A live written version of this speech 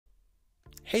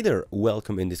Hey there,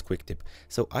 welcome in this quick tip.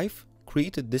 So I've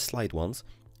created this slide once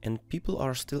and people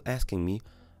are still asking me,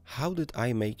 how did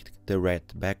I make the red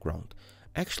background?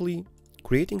 Actually,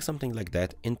 creating something like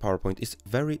that in PowerPoint is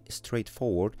very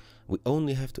straightforward. We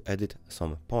only have to edit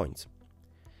some points.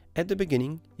 At the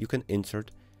beginning, you can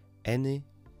insert any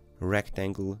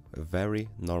rectangle, very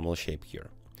normal shape here.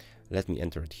 Let me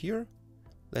enter it here.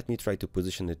 Let me try to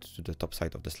position it to the top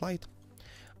side of the slide.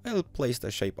 I'll place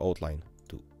the shape outline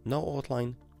to no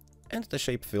outline and the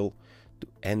shape fill to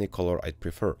any color I'd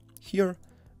prefer. Here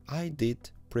I did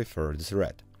prefer this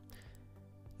red.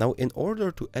 Now in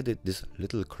order to edit this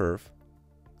little curve,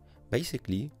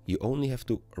 basically you only have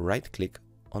to right click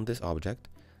on this object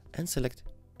and select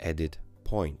Edit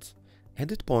Points.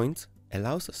 Edit Points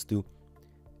allows us to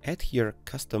add here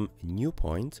custom new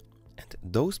points, and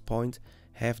those points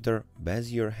have their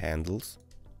Bezier handles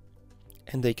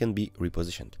and they can be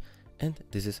repositioned. And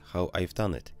this is how I've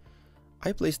done it.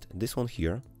 I placed this one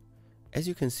here. As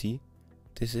you can see,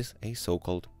 this is a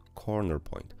so-called corner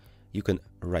point. You can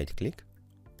right click,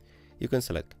 you can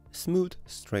select smooth,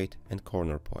 straight and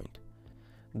corner point.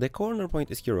 The corner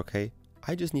point is here, okay?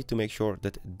 I just need to make sure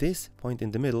that this point in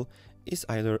the middle is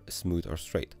either smooth or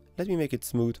straight. Let me make it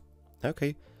smooth.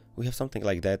 Okay, we have something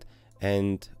like that.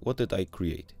 And what did I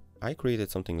create? I created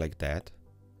something like that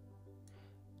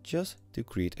just to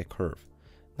create a curve.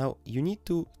 Now you need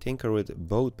to tinker with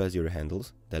both Bezier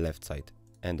handles, the left side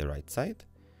and the right side.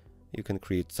 You can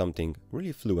create something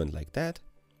really fluent like that.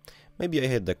 Maybe I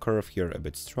had the curve here a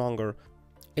bit stronger.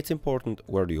 It's important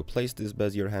where do you place this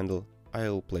Bezier handle.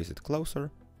 I'll place it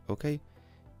closer, okay?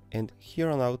 And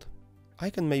here on out, I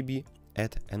can maybe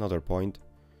add another point.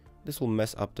 This will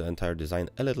mess up the entire design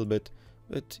a little bit,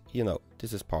 but you know,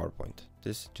 this is PowerPoint.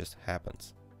 This just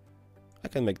happens. I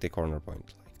can make the corner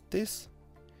point like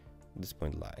this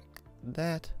point like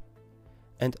that,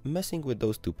 and messing with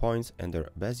those 2 points and their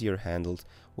Bezier handles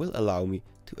will allow me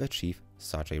to achieve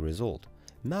such a result.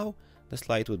 Now the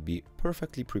slide would be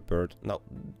perfectly prepared. Now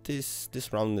this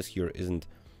roundness here isn't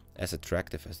as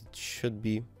attractive as it should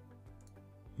be.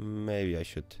 Maybe I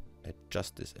should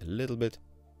adjust this a little bit.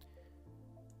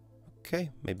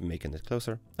 Okay, maybe making it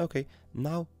closer. Okay,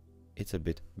 now it's a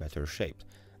bit better shaped.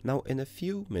 Now in a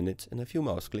few minutes, in a few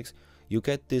mouse clicks, you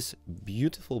get this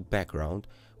beautiful background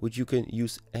which you can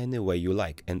use any way you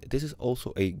like. And this is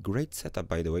also a great setup,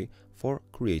 by the way, for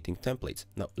creating templates.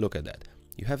 Now look at that.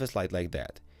 You have a slide like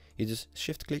that. You just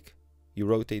shift click, you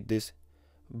rotate this,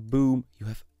 boom, you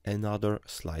have another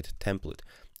slide template.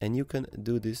 And you can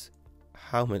do this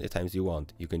how many times you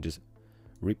want. You can just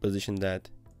reposition that,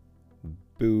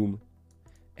 boom,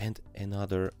 and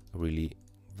another really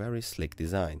very slick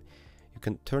design. You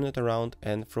can turn it around,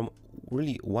 and from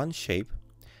really one shape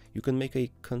you can make a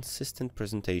consistent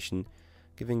presentation,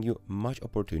 giving you much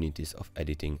opportunities of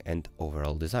editing and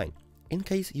overall design. In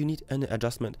case you need any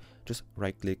adjustment, just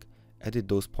right click, edit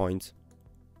those points,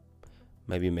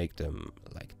 maybe make them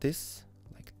like this,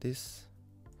 like this,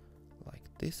 like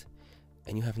this,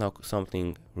 and you have now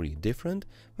something really different,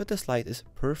 but the slide is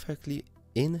perfectly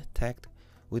intact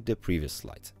with the previous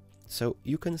slides. So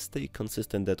you can stay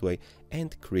consistent that way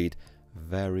and create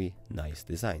very nice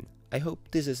design. I hope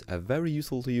this is very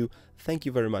useful to you. Thank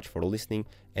you very much for listening,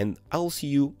 and I'll see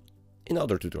you in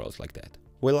other tutorials like that.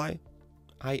 Will I?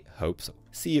 I hope so.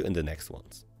 See you in the next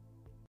ones.